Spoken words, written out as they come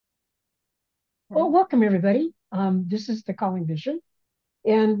Well, welcome everybody. This is the Calling Vision.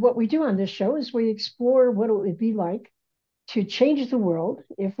 And what we do on this show is we explore what it would be like to change the world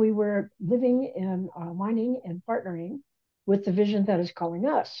if we were living and aligning and partnering with the vision that is calling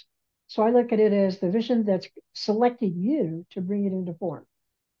us. So I look at it as the vision that's selected you to bring it into form.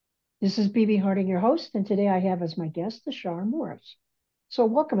 This is BB Harding, your host, and today I have as my guest Ashara Morris. So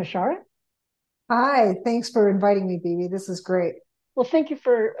welcome, Ashara. Hi, thanks for inviting me, Bibi. This is great. Well, thank you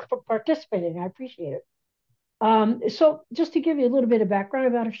for participating. I appreciate it. So just to give you a little bit of background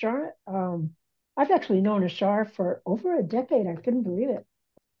about Ashara, I've actually known Ashara for over a decade. I couldn't believe it.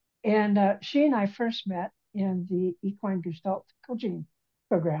 And she and I first met in the Equine Gestalt coaching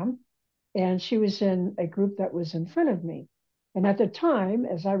program. And she was in a group that was in front of me. And at the time,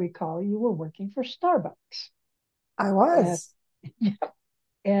 as I recall, you were working for Starbucks. I And, was.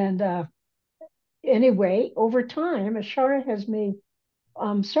 and anyway, over time, Ashara has made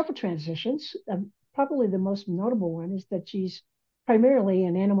several transitions. Probably the most notable one is that she's primarily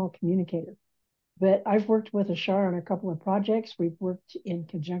an animal communicator. But I've worked with Ashara on a couple of projects. We've worked in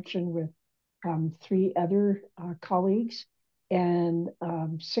conjunction with three other colleagues and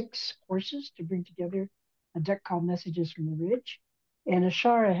six horses to bring together a deck called Messages from the Ridge. And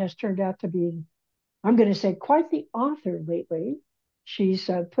Ashara has turned out to be, I'm going to say, quite the author lately. She's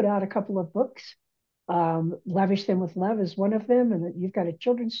put out a couple of books. Lavish Them with Love is one of them. And you've got a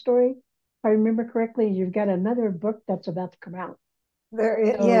children's story, if I remember correctly. You've got another book that's about to come out. So,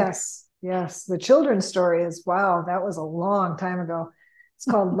 Yes, yes. The children's story is wow, that was a long time ago. It's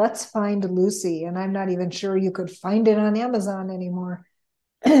called Let's Find Lucy, and I'm not even sure you could find it on Amazon anymore.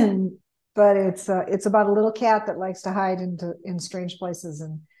 But it's about a little cat that likes to hide in strange places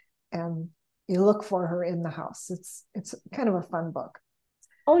and you look for her in the house. It's kind of a fun book.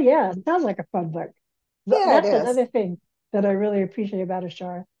 oh, yeah, it sounds like a fun book. Yeah, it That's is. another thing that I really appreciate about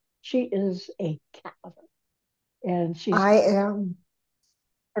Ashara. She is a cat lover. And she's I am.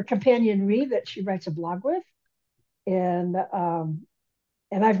 her companion Ree that she writes a blog with. And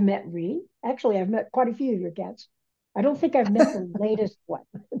I've met Ree. Actually, I've met quite a few of your cats. I don't think I've met the latest one.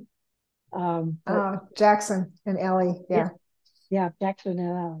 But Jackson and Ellie. yeah, Yeah. yeah, Jackson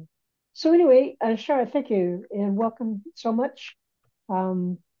and Allie. So anyway, Shara, thank you and welcome so much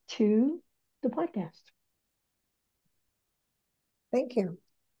to the podcast. Thank you.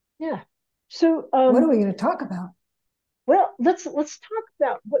 Yeah. So What are we going to talk about? well, let's talk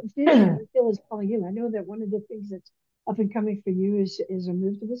about what vision you feel is calling you. I know that one of the things that's up and coming for you is a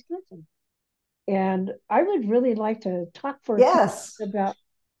move to Wisconsin. And I would really like to talk for a few Yes. minutes about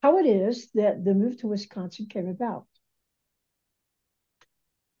how it is that the move to Wisconsin came about.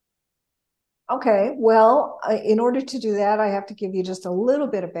 Okay. Well, in order to do that, I have to give you just a little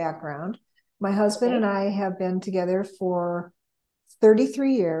bit of background. My husband Okay. and I have been together for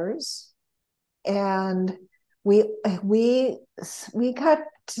 33 years, and we we we got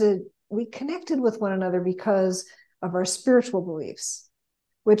to we connected with one another because of our spiritual beliefs,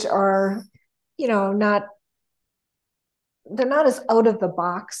 which are, not they're not as out of the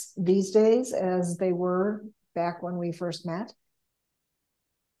box these days as they were back when we first met.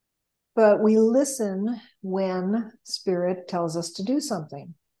 But we listen when spirit tells us to do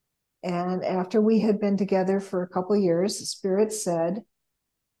something. And after we had been together for a couple of years, spirit said,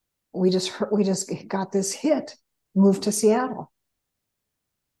 we just got this hit, moved to Seattle.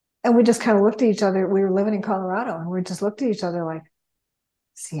 And we just kind of looked at each other. We were living in Colorado, and we just looked at each other like,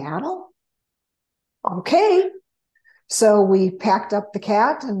 Seattle? Okay. So we packed up the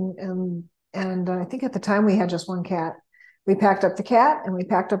cat, and I think at the time we had just one cat. We packed up the cat and we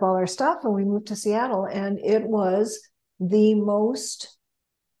packed up all our stuff and we moved to Seattle. And it was the most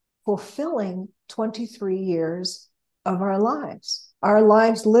fulfilling 23 years of our lives. Our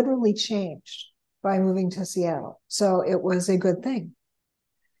lives literally changed by moving to Seattle. So it was a good thing.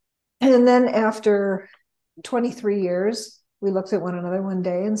 And then after 23 years, we looked at one another one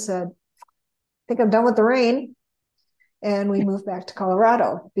day and said, I think I'm done with the rain. And we moved back to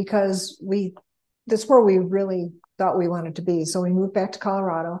Colorado because that's where we really thought we wanted to be. So we moved back to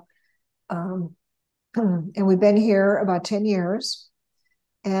Colorado. Um, and we've been here about 10 years.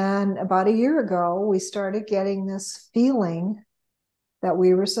 And about a year ago, we started getting this feeling that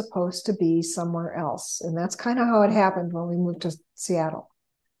we were supposed to be somewhere else. And that's kind of how it happened when we moved to Seattle.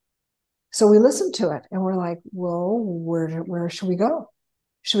 So we listened to it and we're like, well, where should we go?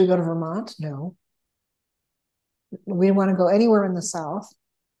 Should we go to Vermont? No. We didn't want to go anywhere in the South.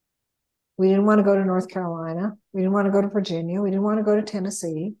 We didn't want to go to North Carolina. We didn't want to go to Virginia. We didn't want to go to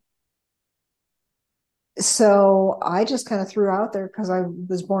Tennessee. So I just kind of threw out there, because I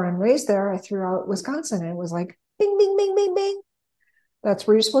was born and raised there, I threw out Wisconsin, and it was like, bing, bing, bing, bing, bing. That's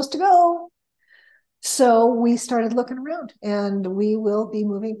where you're supposed to go. So we started looking around, and we will be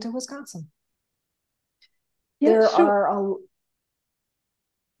moving to Wisconsin. Yeah. There So are a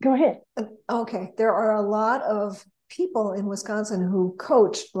go ahead. Okay, there are a lot of people in Wisconsin who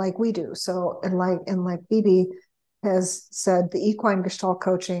coach like we do. So and like BB has said, the equine Gestalt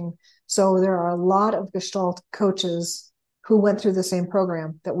coaching. So there are a lot of Gestalt coaches who went through the same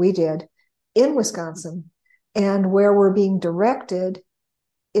program that we did in Wisconsin. And where we're being directed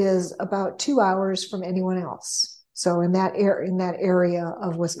is about 2 hours from anyone else. So in that area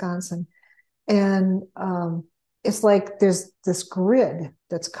of Wisconsin. And it's like there's this grid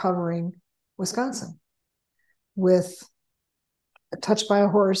that's covering Wisconsin with touched by a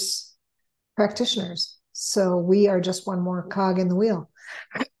horse practitioners. So we are just one more cog in the wheel.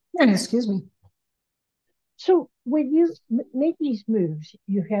 Excuse me. So when you make these moves,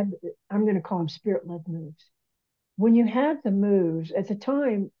 you have, I'm going to call them spirit-led moves. When you had the moves at the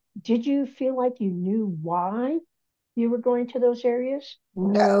time, did you feel like you knew why you were going to those areas?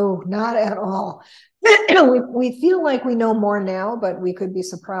 No, not at all. We feel like we know more now, but we could be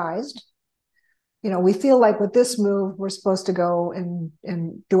surprised. We feel like with this move, we're supposed to go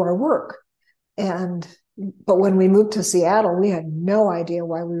and do our work. And but when we moved to Seattle, we had no idea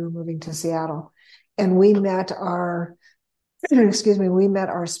why we were moving to Seattle. And we met our we met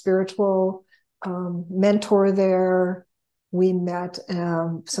our spiritual mentor there. We met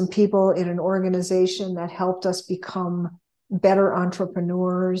some people in an organization that helped us become better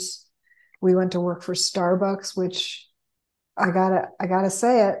entrepreneurs. We went to work for Starbucks, which I gotta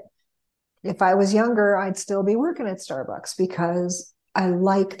say it. If I was younger, I'd still be working at Starbucks because I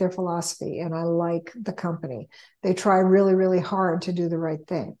like their philosophy and I like the company. They try really, really hard to do the right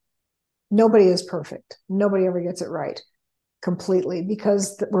thing. Nobody is perfect. Nobody ever gets it right completely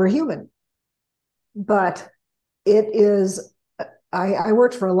because we're human. But it is, I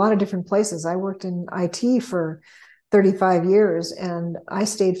worked for a lot of different places. I worked in IT for 35 years and I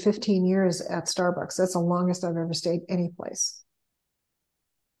stayed 15 years at Starbucks. That's the longest I've ever stayed any place.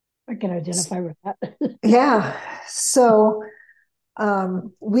 I can identify with that. Yeah. So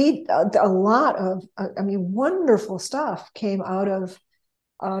we a lot of I mean wonderful stuff came out of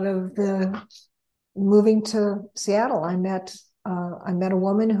the moving to Seattle. I met a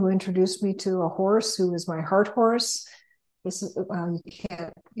woman who introduced me to a horse who is my heart horse. This is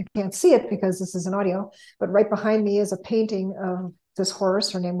you can't see it because this is an audio, but right behind me is a painting of this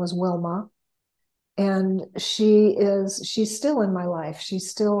horse. Her name was Wilma, and she's still in my life. She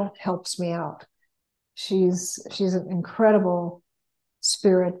still helps me out. She's an incredible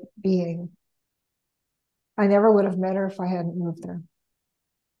spirit being. I never would have met her if I hadn't moved there.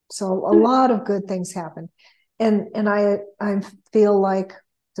 So a lot of good things happened. And I feel like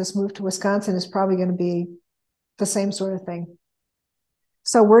this move to Wisconsin is probably going to be the same sort of thing.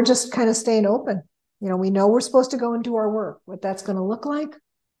 So we're just kind of staying open. We know we're supposed to go and do our work. What that's going to look like,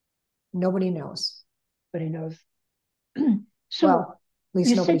 nobody knows. Nobody knows. So Well, at least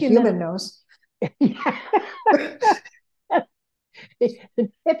you nobody said you met human knows.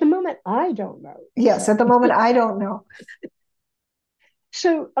 at the moment, I don't know. Yes, So at the moment, I don't know.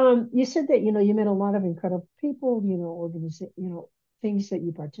 So you said that you met a lot of incredible people, things that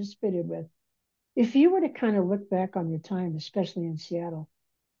you participated with. If you were to kind of look back on your time, especially in Seattle,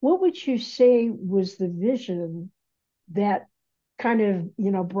 what would you say was the vision that kind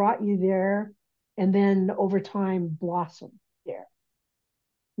of brought you there, and then over time blossomed there?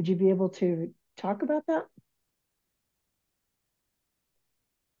 Would you be able to talk about that?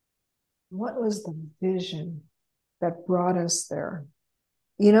 What was the vision that brought us there?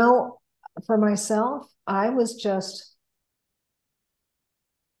 You know, for myself, I was just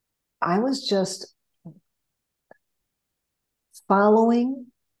following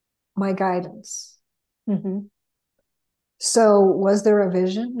my guidance. Mm-hmm. So was there a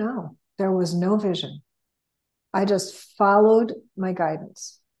vision? No, there was no vision. I just followed my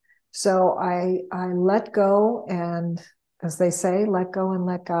guidance. So I let go, and as they say, let go and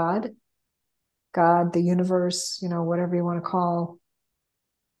let God. God, the universe, whatever you want to call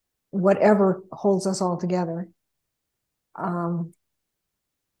whatever holds us all together. Um,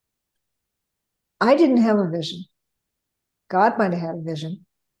 I didn't have a vision. God might have had a vision,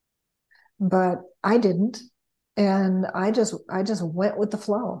 but I didn't. And I just went with the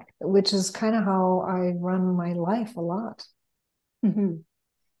flow, which is kind of how I run my life a lot. Mm-hmm.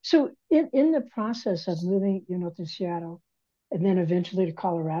 So in the process of moving, to Seattle, and then eventually to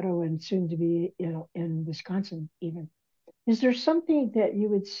Colorado, and soon to be, in Wisconsin even, is there something that you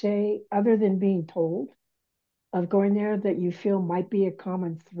would say other than being told of going there that you feel might be a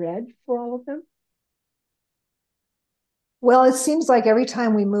common thread for all of them? Well, it seems like every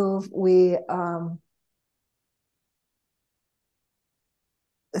time we move,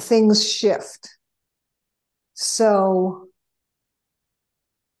 things shift. So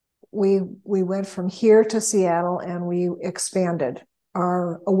we went from here to Seattle, and we expanded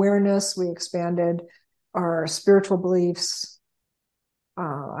our awareness, we expanded our spiritual beliefs.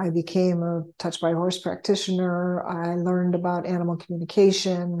 I became a touch by horse practitioner. I learned about animal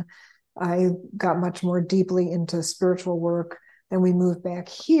communication. I got much more deeply into spiritual work. Then we moved back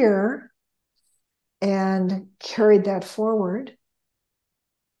here and carried that forward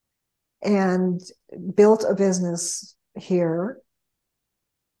and built a business here.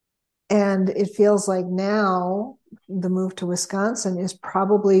 And it feels like now the move to Wisconsin is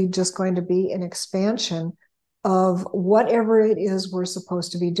probably just going to be an expansion of whatever it is we're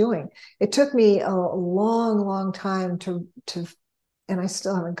supposed to be doing. It took me a long, long time to, and I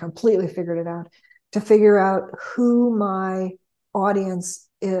still haven't completely figured it out, to figure out who my audience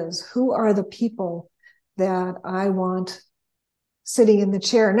is. Who are the people that I want sitting in the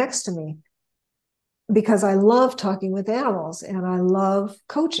chair next to me? Because I love talking with animals and I love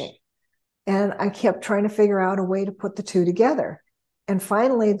coaching. And I kept trying to figure out a way to put the two together. And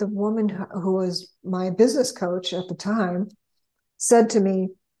finally, the woman who was my business coach at the time said to me,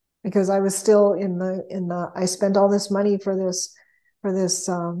 because I was still I spent all this money for this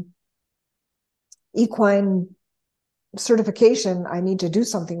equine certification. I need to do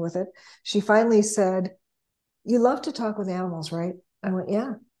something with it. She finally said, "You love to talk with animals, right?" I went,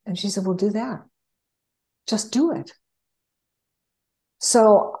 "Yeah." And she said, "Well, do that. Just do it."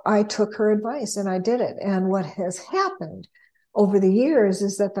 So I took her advice and I did it. And what has happened over the years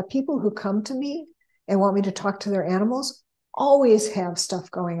is that the people who come to me and want me to talk to their animals always have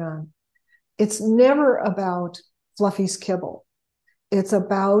stuff going on. It's never about Fluffy's kibble. It's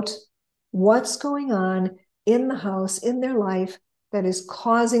about what's going on in the house, in their life, that is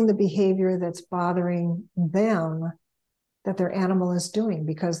causing the behavior that's bothering them, that their animal is doing,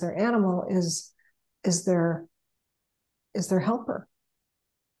 because their animal is their helper.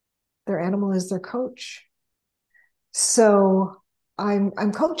 Their animal is their coach. So I'm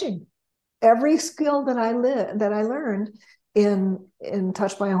coaching. Every skill that I learned in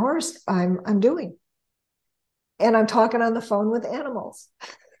Touch by a Horse, I'm doing. And I'm talking on the phone with animals.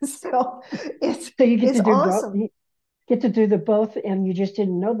 So So you get it's to do both. awesome. You get to do the both, and you just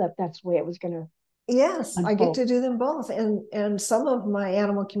didn't know that that's the way it was going to Yes, I get unfold. to do them both. And some of my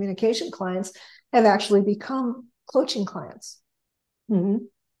animal communication clients have actually become coaching clients. Mm-hmm.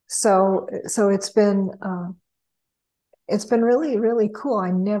 So it's been really, really cool.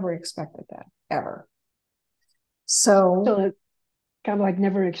 I never expected that ever. So So it kind of like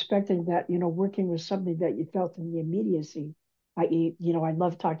never expecting that, working with somebody that you felt in the immediacy, i.e., I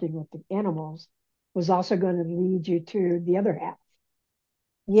love talking with the animals, was also going to lead you to the other half,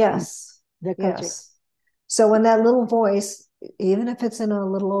 yes, the coaching. yes. So when that little voice, even if it's in a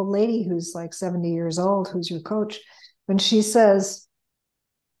little old lady who's like 70 years old, who's your coach, when she says,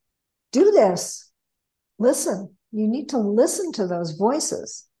 "Do this," listen. You need to listen to those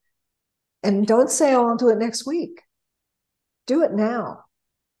voices. And don't say, "Oh, I'll do it next week." Do it now.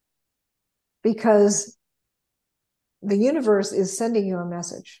 Because the universe is sending you a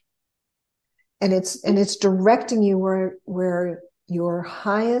message. And it's directing you where your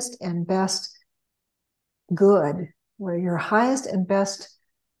highest and best good, where your highest and best,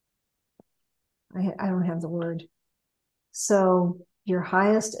 I don't have the word. So your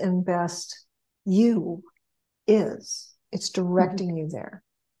highest and best you is. It's Mhm. directing you there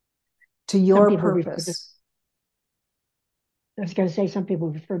to Some your people refer to, purpose. I was going to say, some people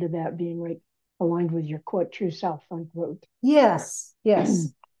refer to that being like aligned with your quote, true self, unquote. Yes,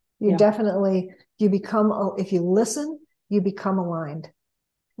 yes. You Yeah. definitely, you become, if you listen, you become aligned.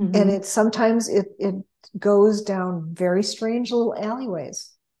 And Hmm. it sometimes it goes down very strange little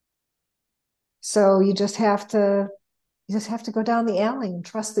alleyways. So you just have to go down the alley and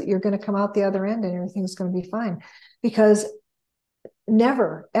trust that you're going to come out the other end and everything's going to be fine. Because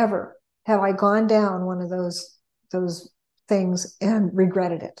never, ever have I gone down one of those things and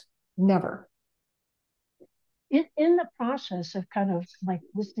regretted it. Never. In the process of kind of like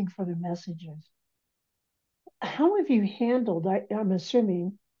listening for the messages, how have you handled? I'm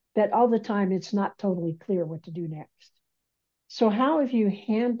assuming that all the time it's not totally clear what to do next. So, how have you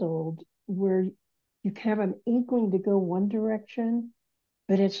handled where you have an inkling to go one direction,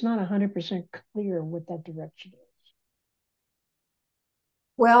 but it's not 100% clear what that direction is?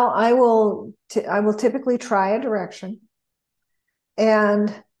 Well, I will typically try a direction,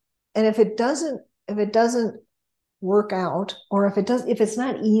 and if it doesn't work out, or if it's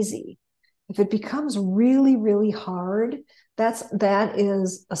not easy, if it becomes really, really hard, that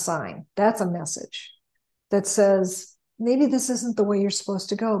is a sign. That's a message that says maybe this isn't the way you're supposed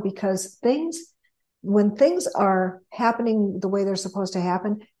to go, because when things are happening the way they're supposed to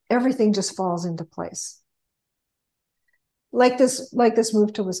happen, everything just falls into place. Like this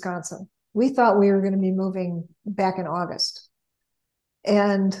move to Wisconsin. We thought we were going to be moving back in August.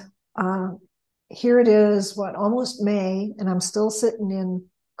 And uh, here it is, almost May, and I'm still sitting in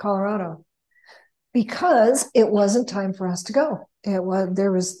Colorado because it wasn't time for us to go. There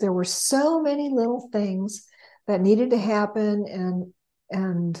were so many little things that needed to happen,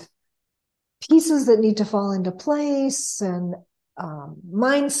 and pieces that need to fall into place, and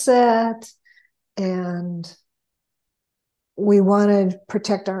mindset, and we wanted to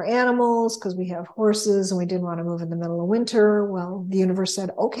protect our animals because we have horses and we didn't want to move in the middle of winter. Well, the universe said,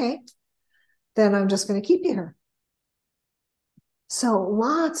 okay, then I'm just going to keep you here. So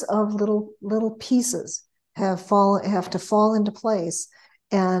lots of little pieces have to fall into place.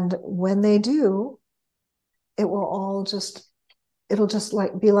 And when they do, it will all just, it'll just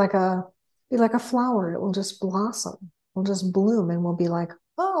like be like a flower. It will just blossom. It will just bloom, and we'll be like,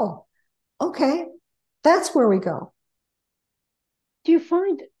 oh, okay, that's where we go. Do you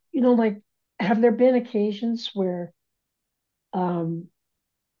find, like, have there been occasions where um,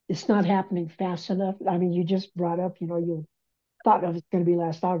 it's not happening fast enough? I mean, you just brought up, you thought of it's going to be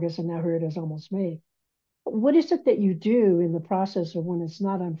last August, and now here it is almost May. What is it that you do in the process of when it's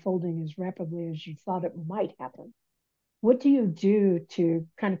not unfolding as rapidly as you thought it might happen? What do you do to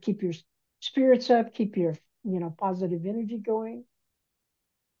kind of keep your spirits up, keep your, positive energy going?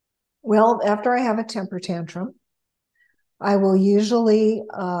 Well, after I have a temper tantrum, I will usually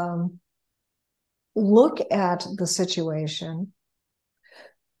look at the situation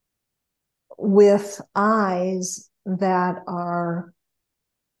with eyes that are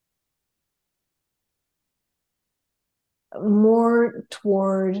more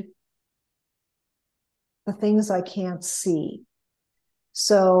toward the things I can't see.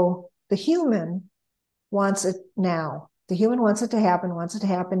 So the human wants it now. The human wants it to happen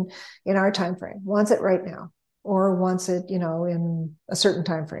in our time frame, wants it right now, or wants it, in a certain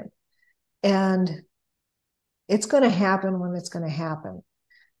time frame. And it's going to happen when it's going to happen.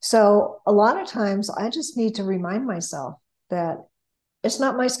 So a lot of times I just need to remind myself that it's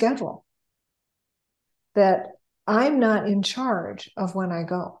not my schedule, that I'm not in charge of when I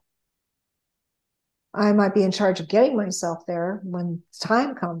go. I might be in charge of getting myself there when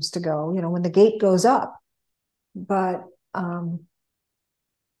time comes to go, when the gate goes up. But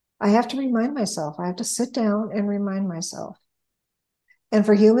I have to remind myself, I have to sit down and remind myself. And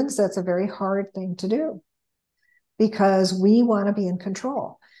for humans, that's a very hard thing to do because we want to be in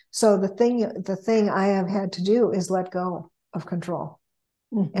control. So the thing I have had to do is let go of control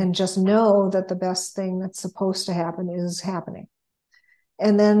and just know that the best thing that's supposed to happen is happening.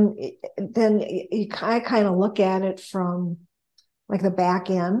 And then I kind of look at it from like the back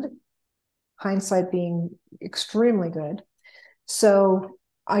end, hindsight being extremely good. So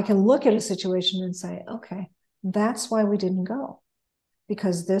I can look at a situation and say, okay, that's why we didn't go,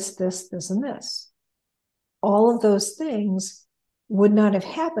 because this, and this. All of those things would not have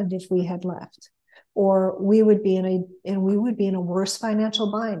happened if we had left, or we would be in a worse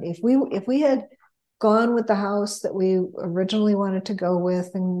financial bind if we had gone with the house that we originally wanted to go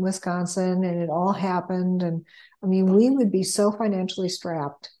with in Wisconsin, and it all happened. And I mean, we would be so financially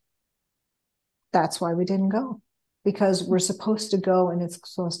strapped. That's why we didn't go, because we're supposed to go and it's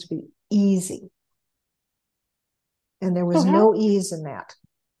supposed to be easy. And there So was how no ease in that.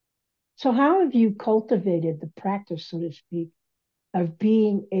 so how have you cultivated the practice, so to speak, of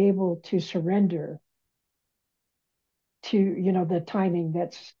being able to surrender to, the timing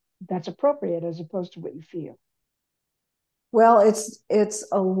that's appropriate as opposed to what you feel? Well, it's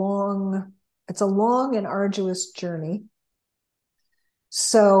a long and arduous journey.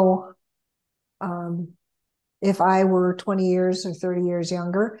 So if I were 20 years or 30 years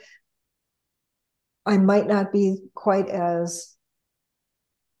younger, I might not be quite as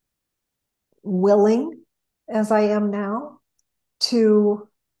willing as I am now to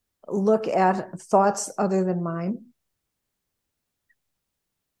look at thoughts other than mine.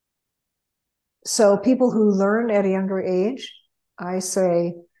 So people who learn at a younger age, I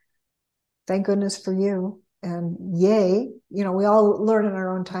say, thank goodness for you. And yay, we all learn in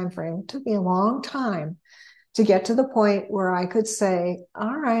our own time frame. It took me a long time to get to the point where I could say,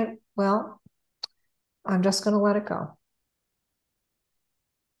 all right, well, I'm just going to let it go.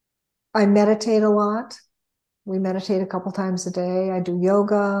 I meditate a lot. We meditate a couple times a day. I do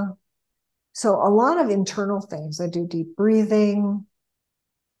yoga. So a lot of internal things. I do deep breathing.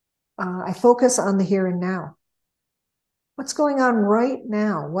 I focus on the here and now. What's going on right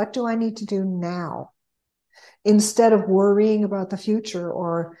now? What do I need to do now? instead of worrying about the future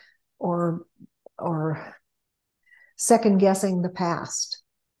or or second guessing the past,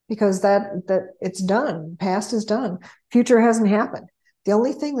 because that it's done. Past is done. Future hasn't happened. The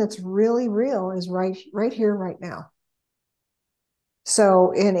only thing that's really real is right here, right now.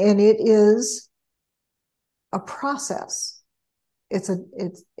 So and it is a process. It's a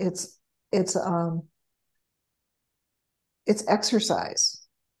it's it's exercise,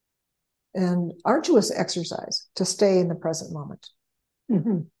 and arduous exercise, to stay in the present moment.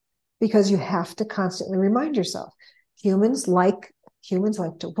 Mm-hmm. Because you have to constantly remind yourself. Humans like humans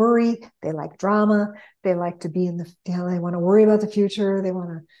like to worry. They like drama. They like to be in the. They want to worry about the future. They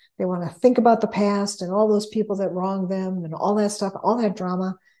want to think about the past and all those people that wronged them and all that stuff, all that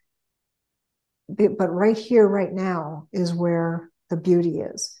drama. But right here, right now, is where the beauty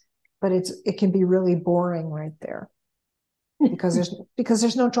is. But it can be really boring right there because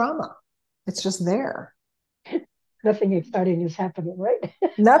there's no drama. It's just there. Nothing exciting is happening, right?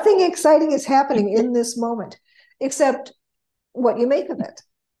 Nothing exciting is happening in this moment, except what you make of it.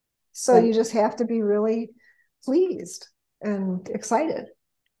 So Right. you just have to be really pleased and excited.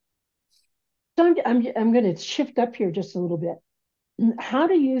 So I'm going to shift up here just a little bit. How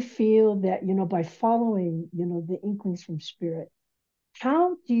do you feel that, by following, the inklings from spirit,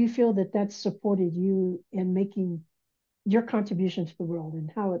 how do you feel that that's supported you in making your contribution to the world and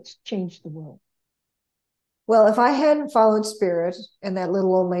how it's changed the world? Well, if I hadn't followed spirit and that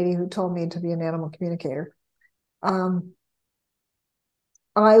little old lady who told me to be an animal communicator, um,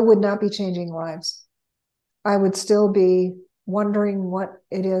 I would not be changing lives. I would still be wondering what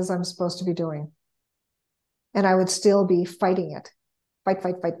it is I'm supposed to be doing. And I would still be fighting it. Fight,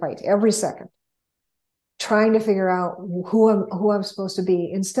 fight, fight, fight every second, trying to figure out who I'm supposed to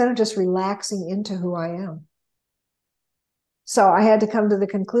be instead of just relaxing into who I am. So I had to come to the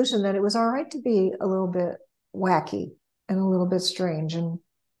conclusion that it was all right to be a little bit wacky and a little bit strange, and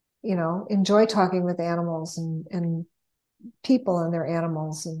enjoy talking with animals and people and their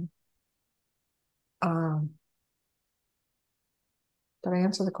animals. And um, did I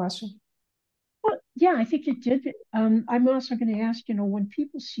answer the question? Well, yeah, I think it did. I'm also going to ask, when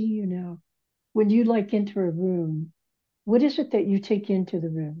people see you now, when you like enter a room, what is it that you take into the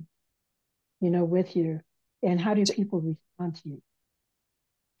room, with you, and how do people respond to you?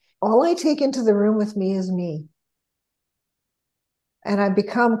 All I take into the room with me is me, and I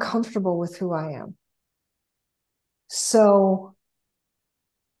become comfortable with who I am. So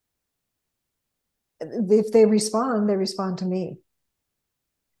if they respond to me.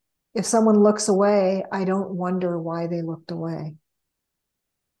 If someone looks away, I don't wonder why they looked away.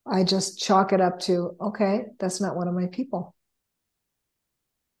 I just chalk it up to, okay, that's not one of my people.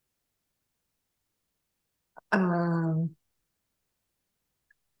 Um,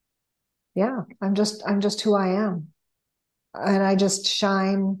 yeah, I'm just who I am. And I just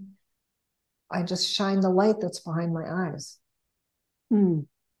shine the light that's behind my eyes. Hmm,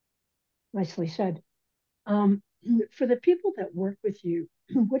 nicely said. Um, for the people that work with you,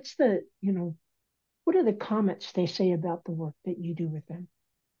 what are the comments they say about the work that you do with them?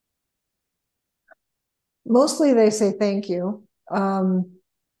 Mostly they say thank you. They'll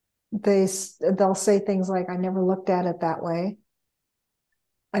say things like, I never looked at it that way.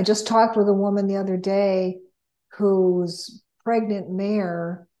 I just talked with a woman the other day whose pregnant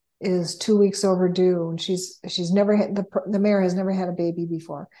mare is 2 weeks overdue, and she's never had the mare has never had a baby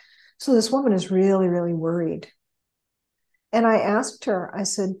before. So this woman is really, really worried. And I asked her, I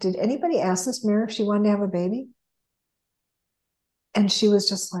said, did anybody ask this mare if she wanted to have a baby? And she was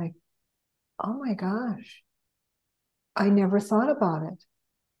just like, oh my gosh, I never thought about it.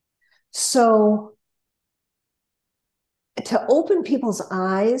 So to open people's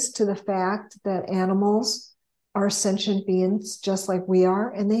eyes to the fact that animals are sentient beings just like we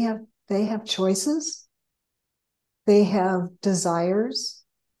are, and they have choices, they have desires.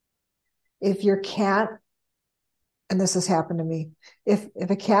 If your cat, and this has happened to me, if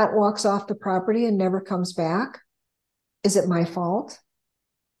a cat walks off the property and never comes back, is it my fault?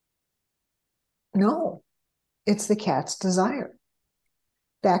 No, it's the cat's desire.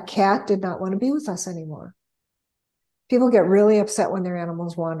 That cat did not want to be with us anymore. People get really upset when their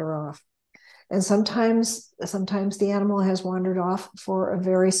animals wander off. And sometimes the animal has wandered off for a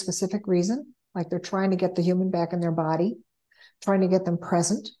very specific reason, like they're trying to get the human back in their body, trying to get them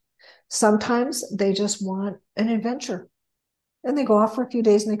present. Sometimes they just want an adventure and they go off for a few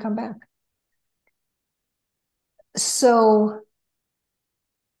days and they come back. So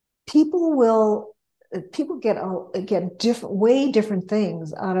people will people get different, way different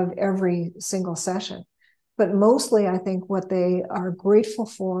things out of every single session. But mostly I think what they are grateful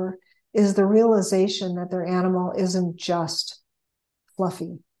for is the realization that their animal isn't just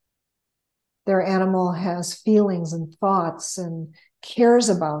fluffy. Their animal has feelings and thoughts and cares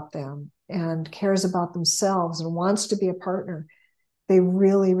about them and cares about themselves and wants to be a partner. They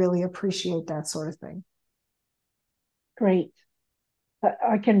really, really appreciate that sort of thing. Great.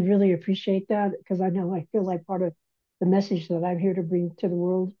 I can really appreciate that because I feel like part of the message that I'm here to bring to the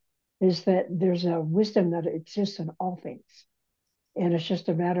world is that there's a wisdom that exists in all things. And it's just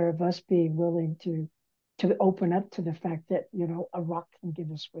a matter of us being willing to open up to the fact that, a rock can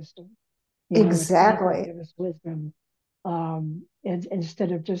give us wisdom. A tree can Exactly. give us wisdom. And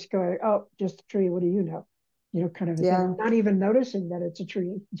instead of just going, oh, just a tree, what do you know? Kind of a thing. Yeah. Not even noticing that it's a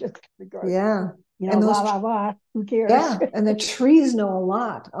tree, just going, Yeah. And la those, la la, who cares? yeah. And the trees know a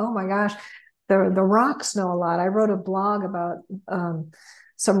lot. Oh my gosh. The rocks know a lot. I wrote a blog about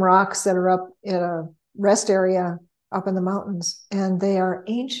some rocks that are up in a rest area up in the mountains, and they are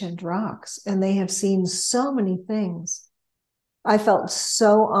ancient rocks, and they have seen so many things. I felt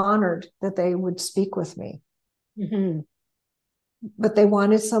so honored that they would speak with me, Hmm. but they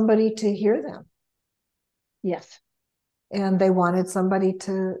wanted somebody to hear them, Yes. and they wanted somebody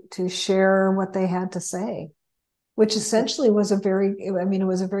to share what they had to say, which essentially was it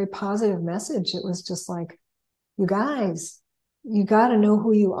was a very positive message. It was just like, you guys, you got to know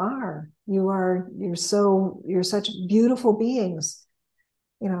who you are. You're such beautiful beings.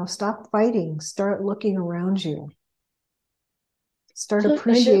 Stop fighting, start looking around you, start So I know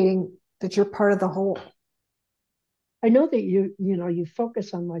appreciating that you're part of the whole. I know that you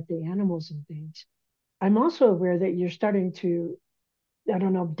focus on like the animals and things. I'm also aware that you're starting to, I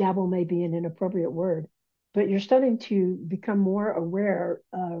don't know, dabble may be an inappropriate word, but you're starting to become more aware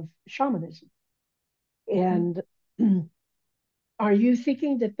of shamanism. And are you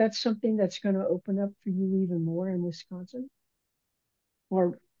thinking that that's something that's going to open up for you even more in Wisconsin?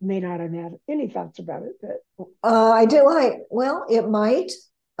 Or may not have had any thoughts about it, but I did like, well, it might,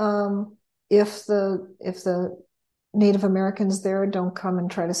 um, if the Native Americans there don't come and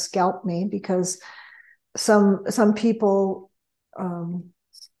try to scalp me, because some people, um,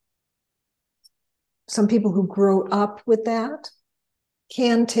 some people who grow up with that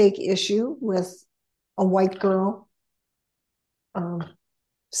can take issue with a white girl um,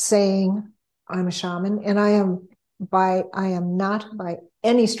 saying I'm a shaman, and I am not by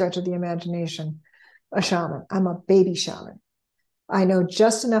any stretch of the imagination a shaman. I'm a baby shaman. I know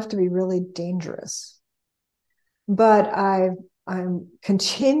just enough to be really dangerous, but I'm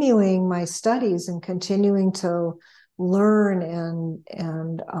continuing my studies and continuing to learn,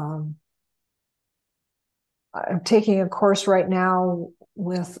 and I'm taking a course right now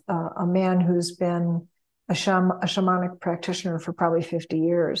with a man who's been a shamanic practitioner for probably 50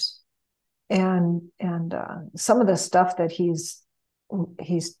 years, and some of the stuff that he's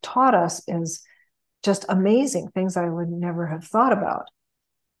taught us is just amazing, things I would never have thought about.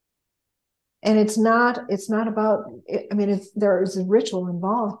 And it's not about, I mean, there is a ritual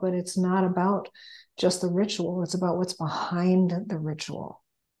involved, but it's not about just the ritual. It's about what's behind the ritual,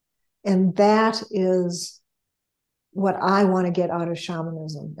 and that is what I want to get out of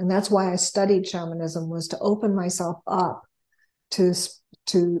shamanism. And that's why I studied shamanism, was to open myself up to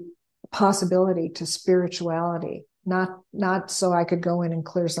to possibility, to spirituality, not so I could go in and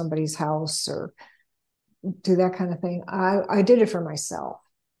clear somebody's house or do that kind of thing. I did it for myself.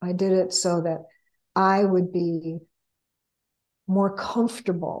 I did it so that I would be more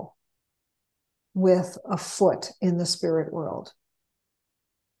comfortable with a foot in the spirit world.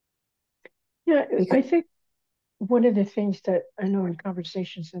 yeah, I Because think one of the things that I know in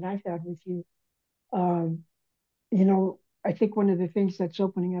conversations that I've had with you, um, I think one of the things that's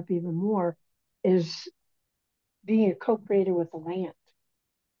opening up even more is being a co-creator with the land.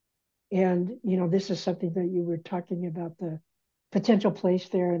 And, this is something that you were talking about the potential place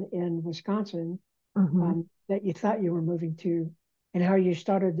there in Wisconsin, mm-hmm. that you thought you were moving to, and how you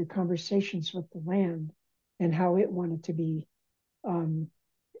started the conversations with the land and how it wanted to be um,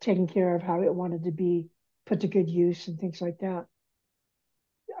 taken care of, how it wanted to be put to good use and things like that.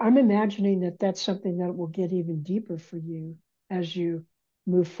 I'm imagining that that's something that will get even deeper for you as you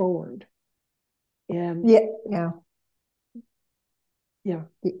move forward. And Yeah, yeah, yeah,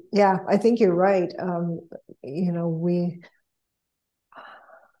 yeah. I think you're right. You know, we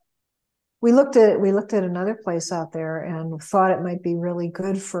looked at another place out there and thought it might be really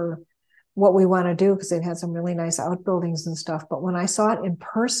good for what we want to do, because they've had some really nice outbuildings and stuff. But when I saw it in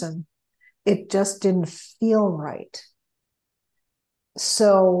person, it just didn't feel right.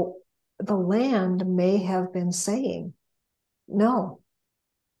 So the land may have been saying no.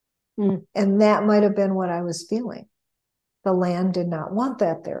 mm, And that might have been what I was feeling. The land did not want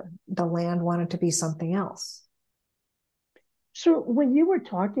that there. the land wanted to be something else. So when you were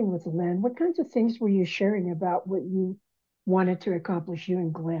talking with Glenn, what kinds of things were you sharing about what you wanted to accomplish, you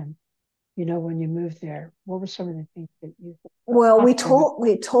and Glenn, when you moved there? What were some of the things that you Well, we talked to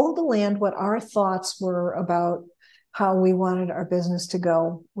him about? told the land what our thoughts were about how we wanted our business to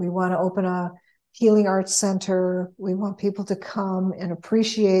go. We want to open a healing arts center. We want people to come and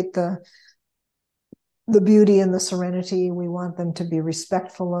appreciate the beauty and the serenity. We want them to be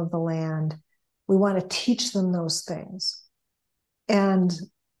respectful of the land. We want to teach them those things. And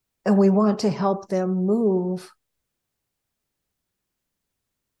we want to help them move.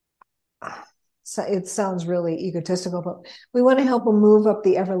 So it sounds really egotistical, but we want to help them move up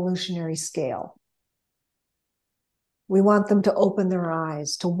the evolutionary scale. We want them to open their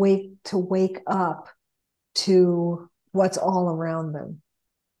eyes, to wake up to what's all around them.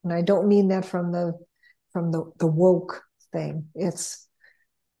 And I don't mean that from the woke thing. It's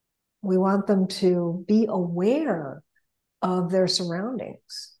we want them to be aware of their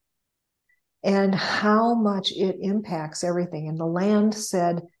surroundings and how much it impacts everything. And the land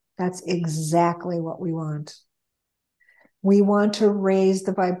said, that's exactly what we want. We want to raise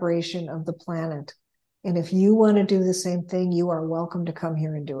the vibration of the planet. And if you want to do the same thing, you are welcome to come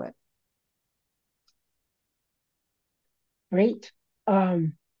here and do it. Great.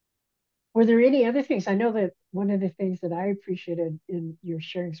 Were there any other things? I know that one of the things that I appreciated in your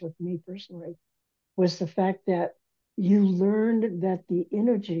sharings with me personally was the fact that you learned that the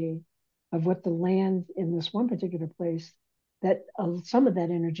energy of what the land in this one particular place, that some of that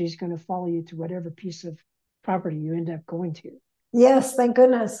energy is going to follow you to whatever piece of property you end up going to. Yes, thank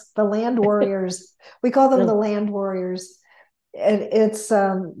goodness. The land warriors. We call them the The, land warriors. And it's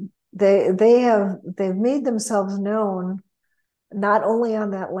they've made themselves known not only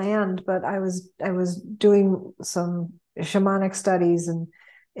on that land, but I was doing some shamanic studies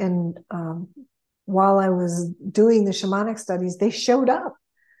and while I was doing the shamanic studies, they showed up.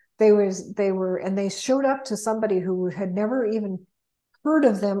 They showed up to somebody who had never even heard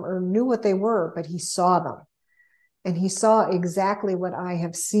of them or knew what they were, but he saw them and he saw exactly what I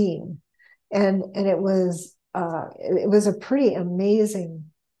have seen. And it was a pretty amazing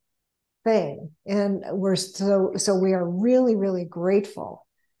thing. And so we are really, really grateful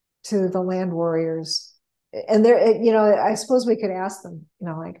to the land warriors. And they're, I suppose we could ask them,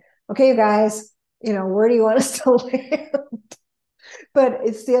 like, okay, you guys, where do you want us to land? But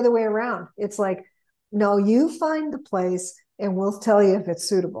it's the other way around. It's like, no, you find the place and we'll tell you if it's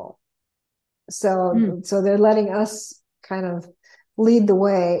suitable. mm, So they're letting us kind of lead the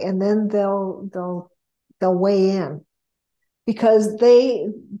way, and then they'll weigh in because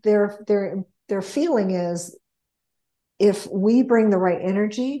their feeling is if we bring the right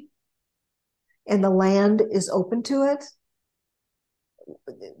energy and the land is open to it,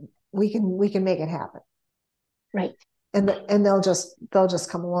 we can make it happen. right. And they'll just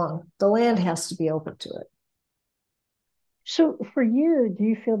come along. The land has to be open to it. So for you, do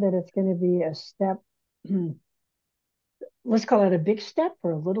you feel that it's going to be a step, let's call it a big step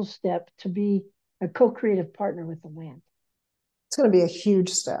or a little step to be a co-creative partner with the land? It's going to be a huge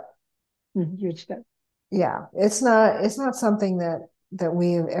step. Huge step. Yeah, it's not something that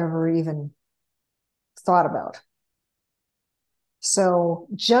we have ever even thought about. So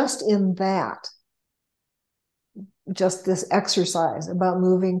just in that, just this exercise about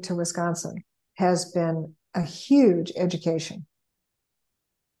moving to Wisconsin has been a huge education.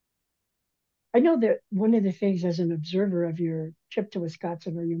 I know that one of the things as an observer of your trip to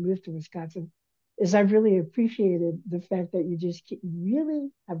Wisconsin or your move to Wisconsin is I've really appreciated the fact that you just really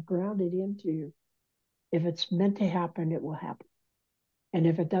have grounded into if it's meant to happen, it will happen. And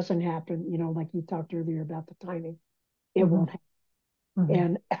if it doesn't happen, like you talked earlier about the timing, it Mm-hmm. won't happen. Mm-hmm.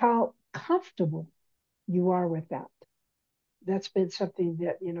 And how comfortable you are with that. That's been something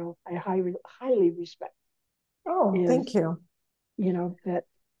that, I highly respect Oh, is, thank you. that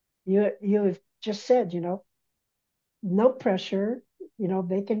you have just said, no pressure.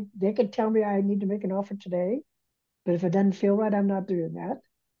 They can tell me I need to make an offer today, but if it doesn't feel right, I'm not doing that.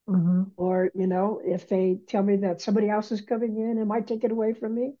 Mm-hmm. Or, if they tell me that somebody else is coming in and might take it away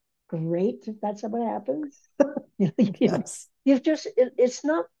from me, great if that's what happens. Yes. It's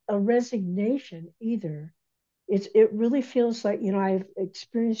not a resignation either. It really feels like, I've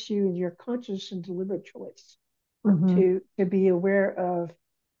experienced you in your conscious and deliberate choice Mm-hmm. to be aware of,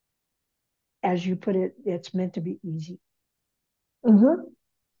 as you put it, it's meant to be easy. Mm-hmm.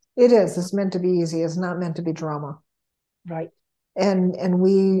 It is. It's meant to be easy. It's not meant to be drama. Right. And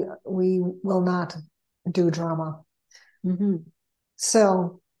we will not do drama. Mm-hmm.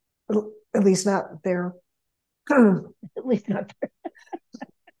 So at least not there. So At least not.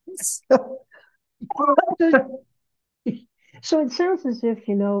 So, so it sounds as if,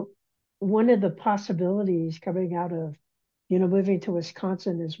 one of the possibilities coming out of, moving to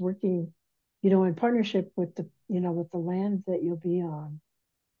Wisconsin is working, in partnership with with the land that you'll be on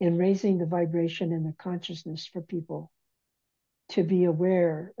and raising the vibration and the consciousness for people to be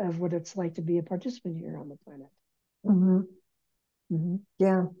aware of what it's like to be a participant here on the planet. Mhm. Hmm.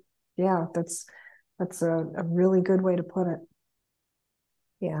 Yeah, yeah, that's a really good way to put it.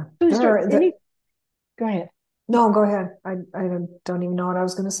 Yeah, So is there there are any, go ahead. no, go ahead. I don't even know what I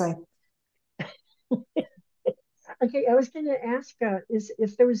was going to say. Okay, I was going to ask, is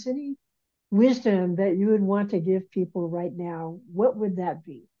if there was any wisdom that you would want to give people right now, what would that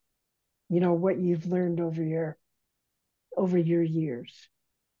be? What you've learned over your years.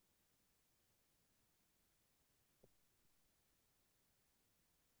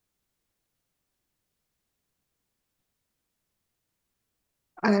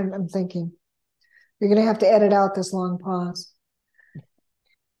 I'm thinking you're going to have to edit out this long pause.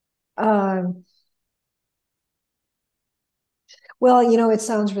 Um, well, it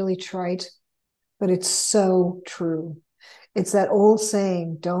sounds really trite, but it's so true. It's that old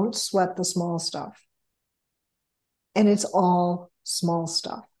saying, don't sweat the small stuff. And it's all small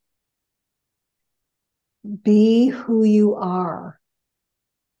stuff. Be who you are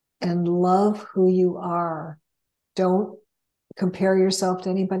and love who you are. Don't compare yourself to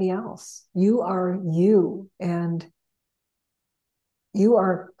anybody else. You are you, and you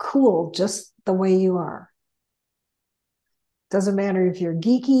are cool just the way you are. Doesn't matter if you're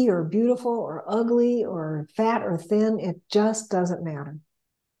geeky or beautiful or ugly or fat or thin, it just doesn't matter.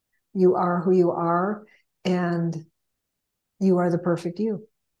 You are who you are, and you are the perfect you.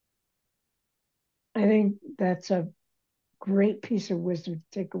 I think that's a great piece of wisdom to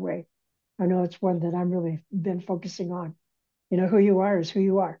take away. I know it's one that I'm really been focusing on. Who you are is who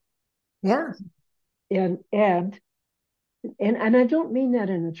you are. Yeah. And I don't mean that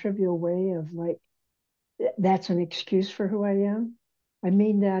in a trivial way of like that's an excuse for who I am. I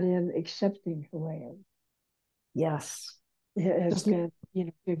mean that in accepting who I am. Yes. It has Just, been,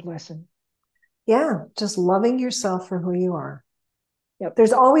 a big lesson. yeah, just loving yourself for who you are. Yep.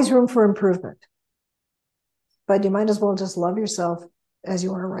 There's always room for improvement, but you might as well just love yourself as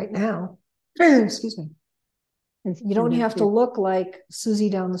you are right now. Excuse me. You don't And have to look like Susie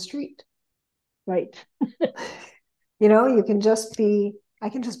down the street. right. You can just be, I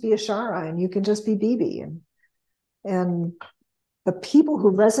can just be Ashara, and you can just be BB, and the people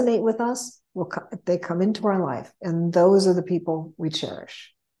who resonate with us they come into our life, and those are the people we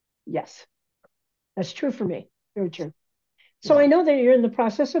cherish. Yes. That's true for me. Very true. So Yeah. I know that you're in the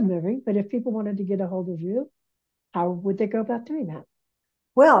process of moving, but if people wanted to get a hold of you, how would they go about doing that?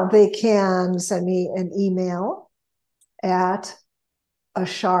 Well, they can send me an email at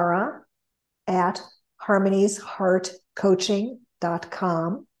Ashara at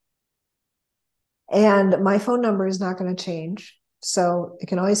harmoniesheartcoaching.com. And my phone number is not going to change. So you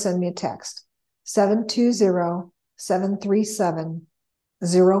can always send me a text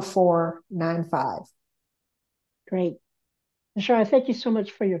 720-737-0495. Great. Ashara, thank you so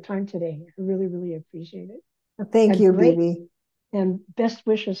much for your time today. I really, really appreciate it. Thank And you, great BB. and best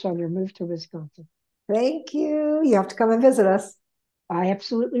wishes on your move to Wisconsin. Thank you. You have to come and visit us. I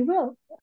absolutely will.